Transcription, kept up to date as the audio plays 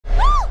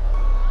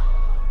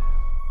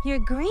You're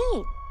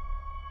green.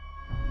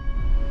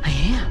 I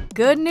am.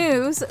 Good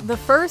news, the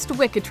first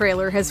Wicked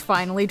trailer has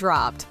finally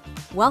dropped.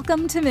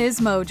 Welcome to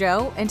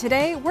MsMojo, and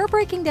today we're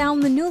breaking down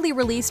the newly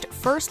released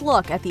first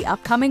look at the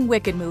upcoming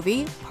Wicked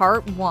movie,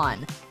 Part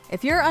 1.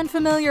 If you're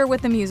unfamiliar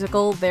with the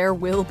musical, there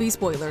will be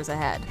spoilers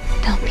ahead.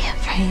 Don't be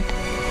afraid.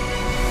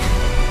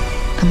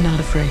 I'm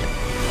not afraid.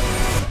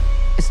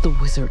 It's the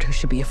wizard who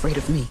should be afraid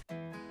of me.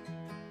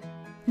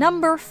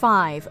 Number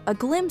 5, a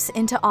glimpse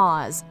into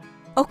Oz.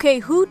 Okay,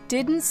 who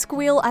didn't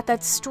squeal at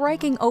that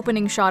striking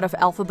opening shot of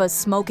Elphaba's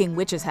smoking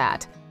witch's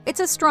hat? It's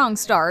a strong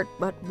start,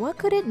 but what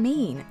could it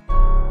mean?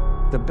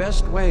 The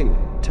best way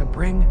to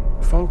bring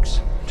folks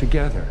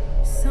together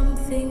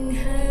Something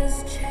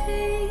has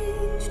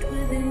changed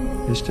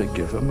within me. is to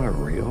give them a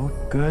real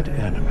good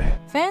enemy.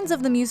 Fans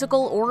of the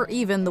musical, or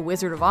even The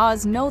Wizard of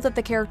Oz, know that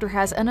the character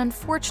has an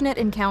unfortunate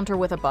encounter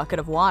with a bucket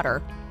of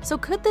water. So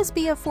could this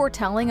be a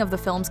foretelling of the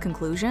film's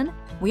conclusion?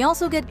 We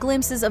also get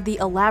glimpses of the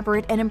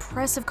elaborate and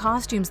impressive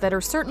costumes that are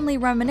certainly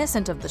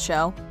reminiscent of the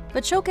show,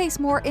 but showcase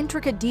more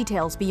intricate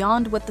details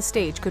beyond what the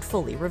stage could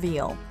fully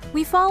reveal.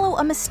 We follow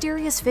a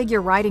mysterious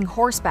figure riding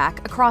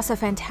horseback across a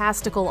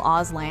fantastical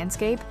Oz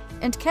landscape,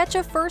 and catch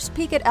a first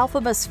peek at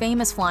Elphaba's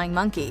famous flying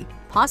monkey,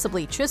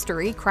 possibly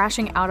Chistery,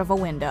 crashing out of a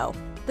window.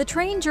 The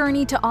train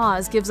journey to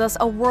Oz gives us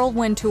a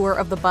whirlwind tour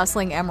of the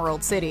bustling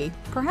Emerald City,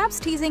 perhaps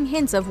teasing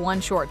hints of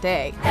one short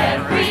day.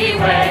 Every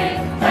way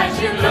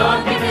that you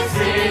look in the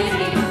city,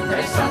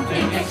 there's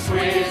something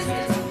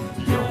exquisite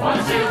you'll want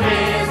to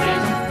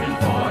visit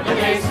before the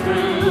day's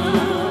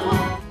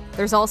through.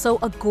 There's also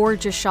a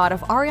gorgeous shot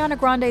of Ariana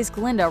Grande's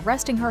Glinda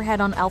resting her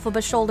head on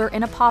Elphaba's shoulder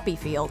in a poppy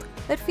field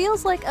that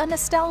feels like a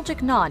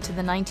nostalgic nod to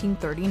the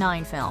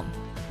 1939 film.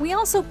 We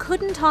also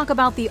couldn't talk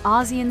about the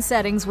Ozian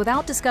settings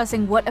without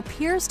discussing what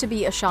appears to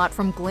be a shot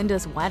from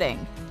Glinda's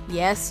wedding.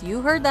 Yes,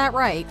 you heard that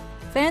right.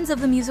 Fans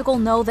of the musical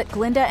know that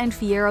Glinda and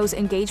Fiero's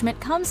engagement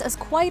comes as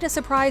quite a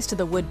surprise to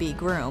the would-be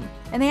groom,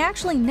 and they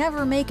actually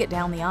never make it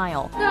down the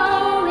aisle.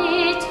 Though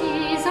it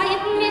is, I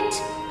admit,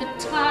 the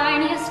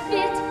tiniest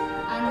bit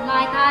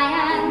unlike I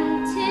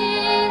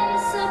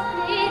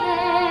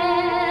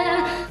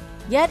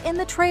anticipated. Yet in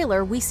the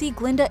trailer, we see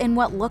Glinda in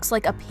what looks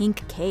like a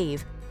pink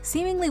cave,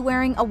 seemingly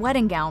wearing a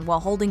wedding gown while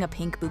holding a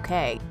pink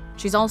bouquet.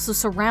 She's also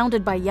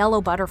surrounded by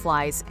yellow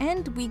butterflies,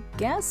 and we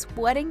guess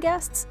wedding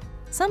guests?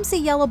 Some see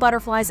yellow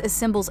butterflies as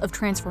symbols of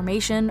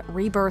transformation,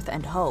 rebirth,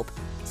 and hope.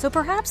 So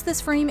perhaps this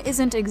frame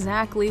isn't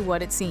exactly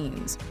what it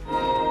seems.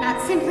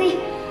 Not simply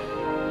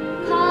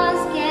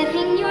cause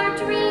getting your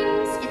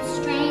dreams. It's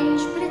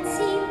strange, but it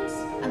seems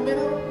a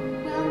little,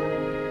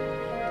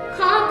 well,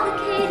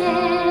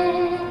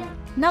 complicated.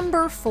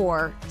 Number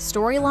 4,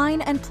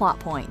 storyline and plot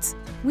points.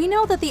 We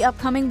know that the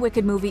upcoming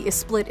Wicked movie is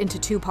split into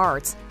 2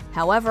 parts.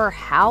 However,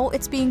 how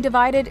it's being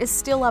divided is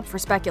still up for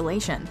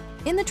speculation.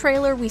 In the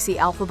trailer, we see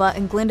Elphaba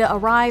and Glinda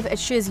arrive at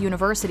Shiz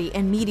University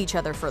and meet each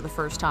other for the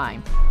first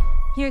time.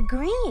 You're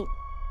green.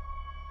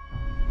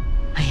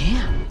 I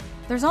am.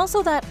 There's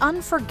also that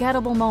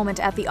unforgettable moment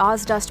at the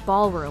Ozdust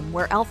Ballroom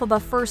where Elphaba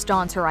first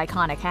dons her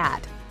iconic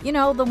hat. You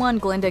know, the one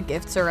Glinda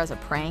gifts her as a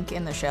prank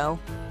in the show.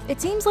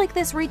 It seems like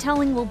this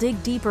retelling will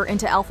dig deeper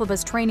into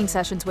Elphaba's training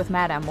sessions with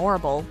Madame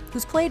Morrible,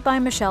 who's played by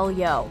Michelle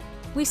Yeoh.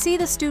 We see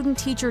the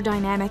student-teacher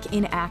dynamic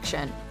in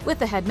action, with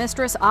the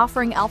headmistress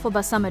offering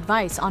Elphaba some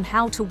advice on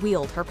how to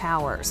wield her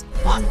powers.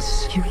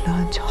 Once you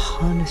learn to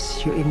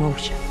harness your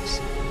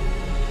emotions,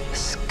 the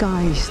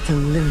sky's the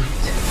limit.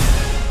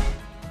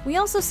 We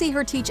also see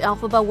her teach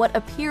Elphaba what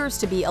appears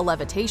to be a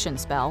levitation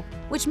spell,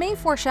 which may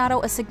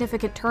foreshadow a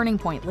significant turning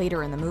point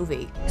later in the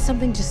movie.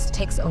 Something just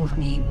takes over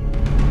me.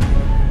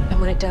 And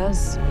when it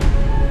does,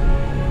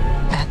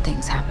 bad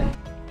things happen.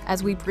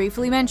 As we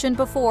briefly mentioned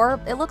before,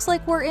 it looks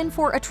like we're in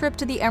for a trip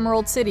to the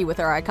Emerald City with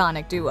our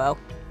iconic duo.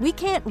 We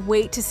can't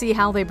wait to see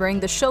how they bring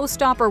the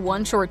showstopper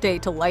One Short Day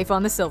to life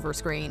on the silver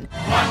screen.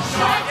 One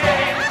short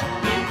day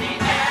in the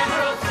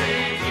Emerald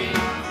City.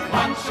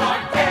 One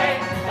short day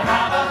to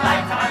have a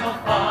lifetime of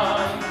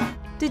fun.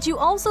 Did you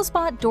also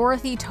spot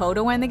Dorothy,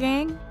 Toto, and the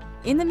gang?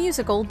 In the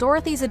musical,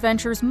 Dorothy's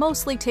adventures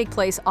mostly take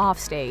place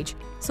offstage,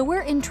 so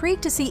we're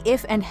intrigued to see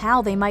if and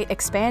how they might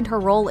expand her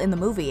role in the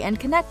movie and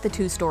connect the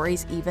 2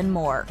 stories even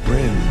more.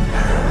 Bring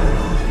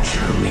her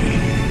to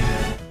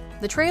me.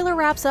 The trailer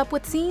wraps up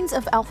with scenes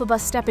of Elphaba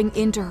stepping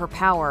into her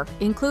power,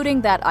 including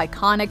that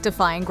iconic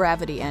defying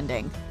gravity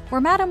ending,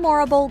 where Madame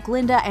Morrible,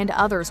 Glinda, and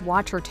others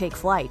watch her take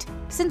flight.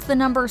 Since the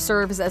number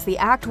serves as the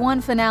Act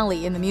 1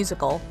 finale in the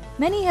musical,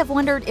 many have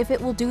wondered if it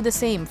will do the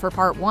same for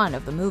Part 1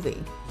 of the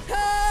movie.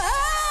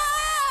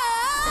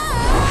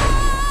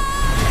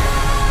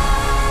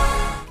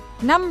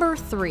 Number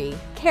 3,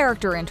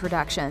 character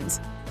introductions.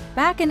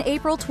 Back in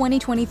April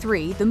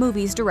 2023, the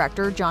movie's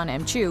director, John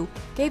M. Chu,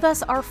 gave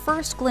us our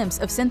first glimpse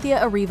of Cynthia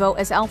Erivo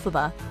as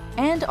Elphaba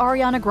and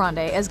Ariana Grande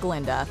as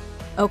Glinda.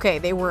 Okay,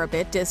 they were a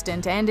bit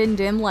distant and in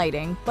dim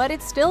lighting, but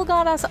it still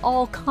got us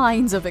all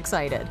kinds of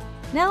excited.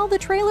 Now the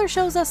trailer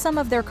shows us some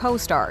of their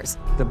co-stars.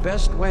 The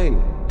best way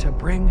to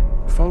bring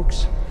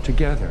folks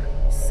together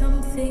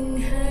Something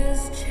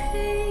has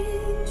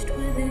changed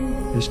within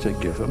me. is to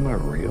give him a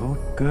real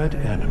good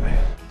enemy.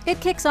 It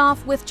kicks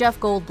off with Jeff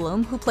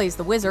Goldblum, who plays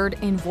the wizard,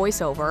 in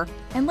voiceover,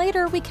 and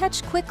later we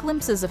catch quick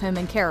glimpses of him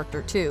in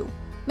character too.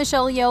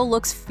 Michelle Yeoh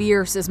looks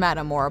fierce as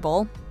Madame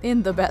Morrible,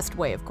 in the best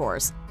way of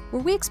course. Were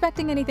we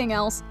expecting anything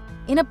else?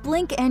 In a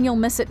blink and you'll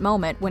miss it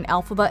moment when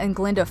Elphaba and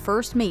Glinda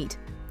first meet,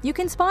 you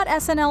can spot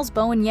SNL's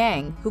Bowen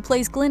Yang, who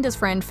plays Glinda's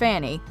friend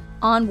Fanny,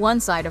 on one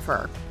side of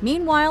her.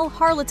 Meanwhile,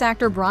 Harlot's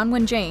actor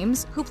Bronwyn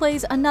James, who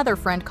plays another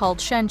friend called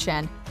Shen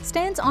Shen,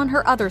 stands on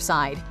her other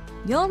side.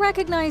 You'll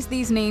recognize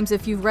these names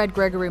if you've read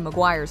Gregory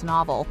Maguire's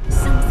novel.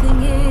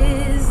 Something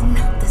is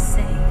not the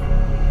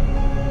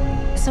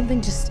same.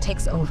 Something just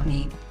takes over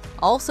me.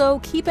 Also,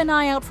 keep an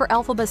eye out for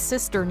Elphaba's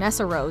sister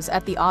Nessa Rose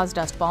at the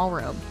Ozdust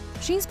Ballroom.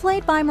 She's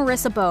played by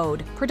Marissa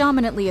Bode,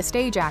 predominantly a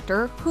stage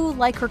actor who,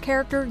 like her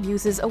character,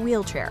 uses a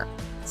wheelchair.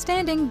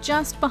 Standing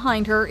just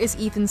behind her is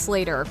Ethan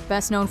Slater,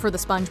 best known for the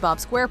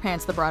SpongeBob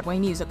SquarePants the Broadway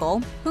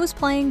musical, who's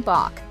playing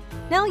Bach.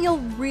 Now you'll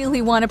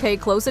really want to pay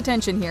close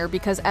attention here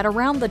because at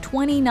around the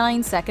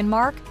 29-second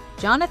mark,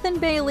 Jonathan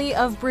Bailey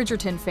of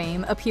Bridgerton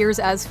fame appears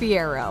as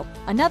Fiyero,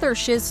 another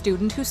Shiz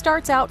student who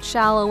starts out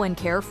shallow and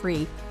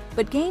carefree,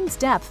 but gains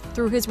depth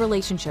through his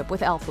relationship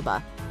with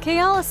Elphaba.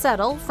 Keala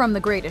Settle from The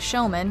Greatest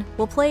Showman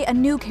will play a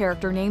new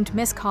character named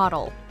Miss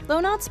Coddle.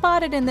 Though not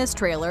spotted in this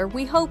trailer,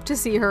 we hope to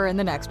see her in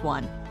the next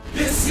one.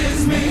 This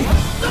is me.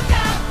 Look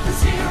out,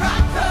 'cause here I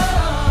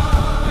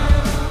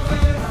come.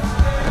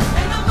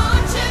 And I'm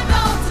marching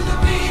on to the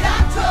beat I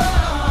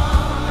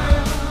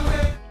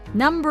drum.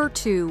 Number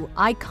 2.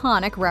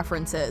 Iconic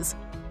references.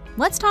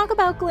 Let's talk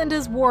about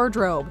Glinda's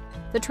wardrobe.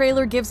 The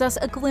trailer gives us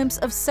a glimpse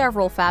of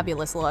several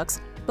fabulous looks,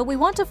 but we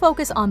want to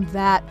focus on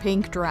that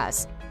pink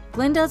dress.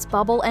 Glinda's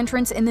bubble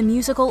entrance in the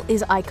musical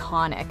is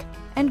iconic,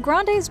 and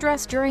Grande's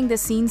dress during this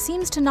scene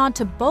seems to nod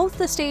to both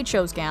the stage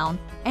show's gown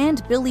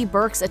and Billy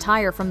Burke's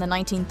attire from the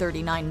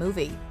 1939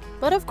 movie.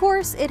 But of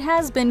course, it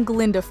has been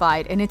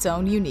Glindified in its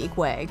own unique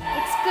way.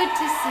 It's good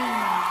to see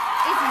you,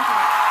 isn't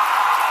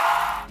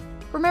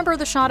it? Remember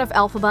the shot of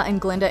Elphaba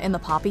and Glinda in the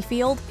poppy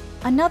field?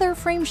 Another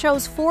frame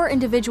shows 4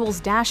 individuals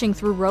dashing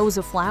through rows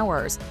of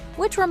flowers,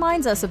 which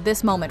reminds us of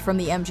this moment from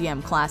the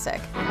MGM classic.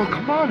 Oh,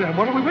 come on, then.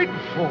 What are we waiting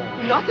for?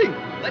 Nothing.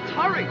 Let's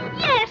hurry.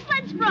 Yes,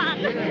 let's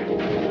run!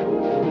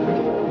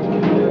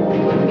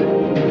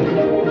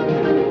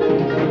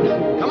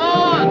 Come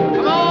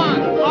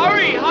on.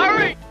 Hurry,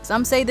 hurry.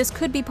 Some say this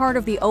could be part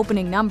of the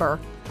opening number,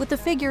 with the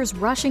figures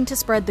rushing to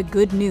spread the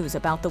good news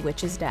about the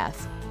witch's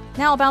death.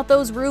 Now about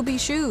those ruby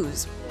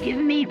shoes. Give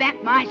me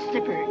back my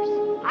slippers.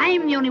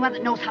 I'm the only one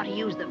that knows how to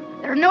use them.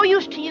 They're no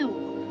use to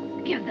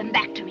you. Give them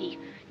back to me.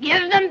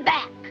 Give them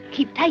back.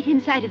 Keep tight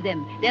inside of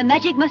them. Their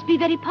magic must be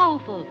very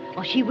powerful,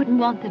 or she wouldn't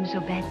want them so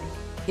badly.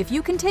 If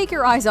you can take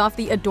your eyes off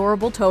the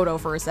adorable Toto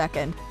for a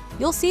second,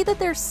 you'll see that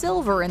they're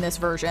silver in this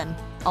version.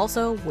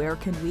 Also, where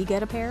can we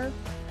get a pair?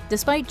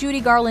 Despite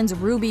Judy Garland's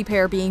ruby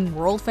pair being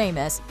world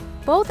famous,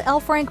 both L.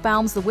 Frank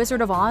Baum's The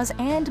Wizard of Oz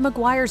and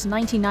Maguire's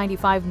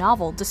 1995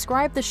 novel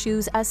describe the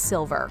shoes as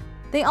silver.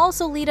 They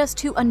also lead us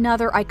to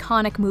another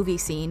iconic movie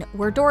scene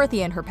where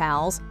Dorothy and her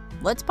pals,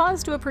 let's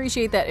pause to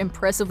appreciate that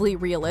impressively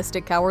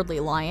realistic cowardly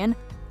lion,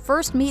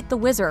 first meet the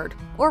wizard,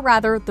 or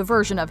rather, the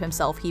version of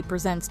himself he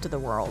presents to the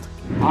world.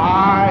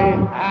 I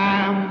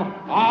am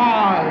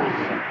Oz,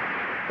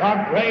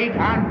 the great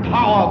and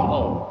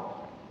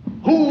powerful.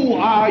 Who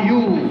are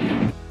you?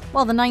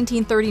 While the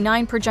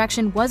 1939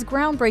 projection was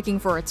groundbreaking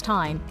for its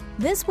time,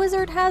 this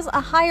wizard has a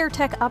higher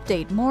tech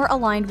update more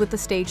aligned with the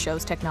stage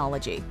show's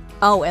technology.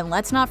 Oh, and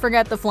let's not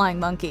forget the flying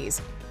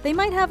monkeys. They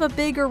might have a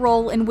bigger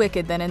role in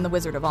Wicked than in The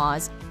Wizard of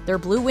Oz. Their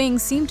blue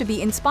wings seem to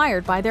be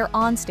inspired by their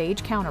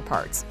on-stage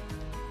counterparts.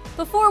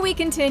 Before we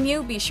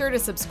continue, be sure to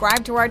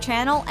subscribe to our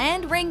channel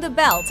and ring the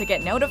bell to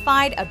get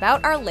notified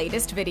about our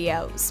latest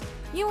videos.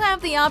 You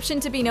have the option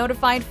to be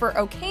notified for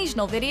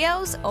occasional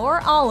videos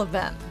or all of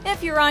them.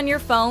 If you're on your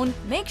phone,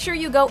 make sure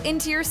you go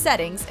into your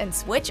settings and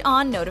switch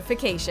on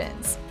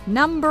notifications.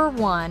 Number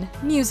 1.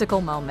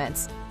 Musical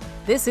moments.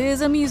 This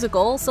is a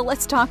musical, so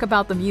let's talk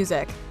about the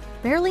music.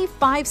 Barely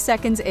 5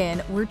 seconds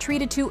in, we're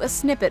treated to a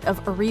snippet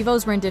of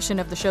Erivo's rendition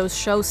of the show's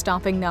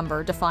show-stopping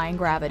number, Defying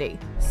Gravity.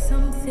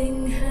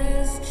 Something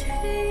has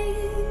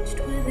changed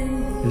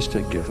within me. Is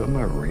to give him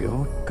a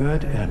real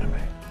good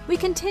enemy. We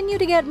continue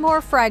to get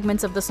more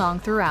fragments of the song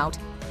throughout,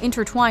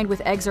 intertwined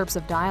with excerpts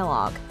of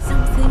dialogue.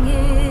 Something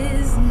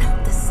is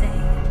not the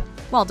same.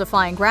 While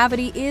Defying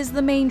Gravity is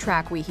the main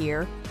track we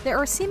hear, there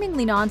are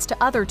seemingly nods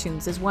to other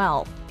tunes as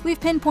well.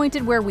 We've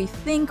pinpointed where we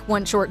think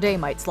One Short Day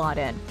might slot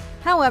in.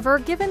 However,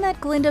 given that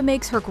Glinda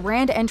makes her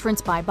grand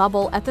entrance by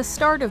bubble at the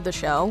start of the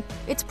show,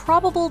 it's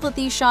probable that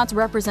these shots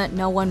represent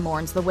No One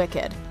Mourns the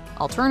Wicked.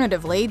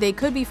 Alternatively, they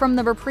could be from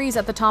the reprise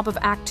at the top of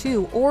Act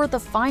 2 or the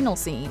final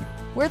scene,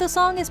 where the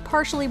song is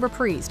partially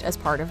reprised as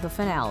part of the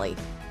finale.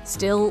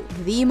 Still,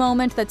 the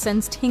moment that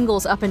sends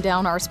tingles up and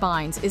down our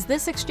spines is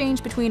this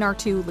exchange between our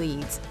two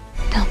leads.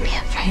 Don't be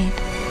afraid.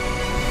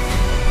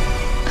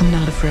 I'm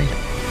not afraid.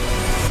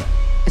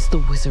 It's the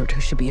wizard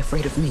who should be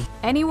afraid of me.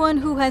 Anyone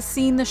who has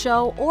seen the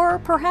show, or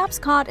perhaps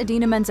caught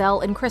Idina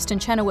Menzel and Kristen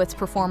Chenoweth's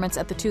performance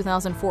at the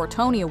 2004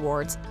 Tony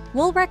Awards,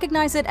 will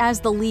recognize it as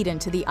the lead-in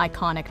to the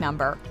iconic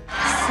number.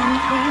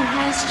 Something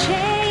has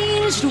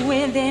changed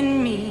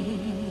within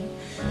me.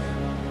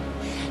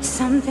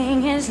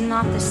 Something is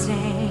not the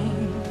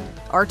same.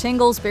 Our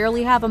tingles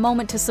barely have a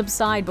moment to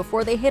subside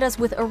before they hit us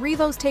with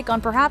Erivo's take on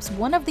perhaps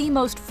one of the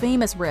most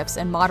famous riffs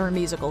in modern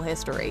musical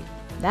history.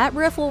 That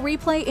riff will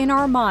replay in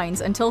our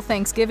minds until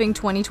Thanksgiving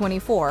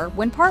 2024,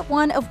 when Part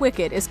 1 of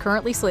Wicked is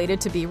currently slated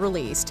to be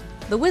released.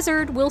 The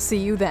Wizard will see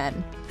you then.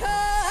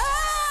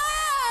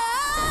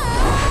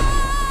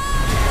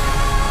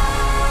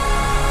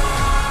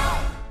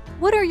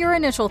 What are your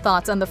initial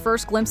thoughts on the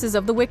first glimpses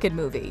of the Wicked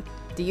movie?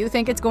 Do you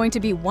think it's going to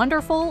be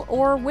wonderful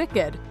or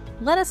wicked?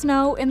 Let us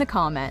know in the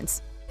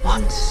comments.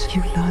 Once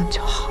you learn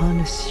to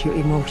harness your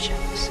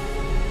emotions,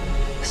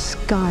 the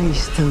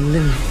sky's the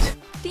limit.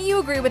 Do you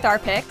agree with our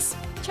picks?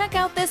 Check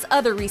out this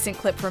other recent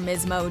clip from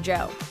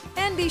MsMojo.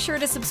 And be sure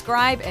to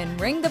subscribe and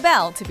ring the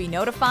bell to be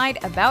notified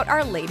about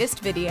our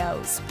latest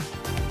videos.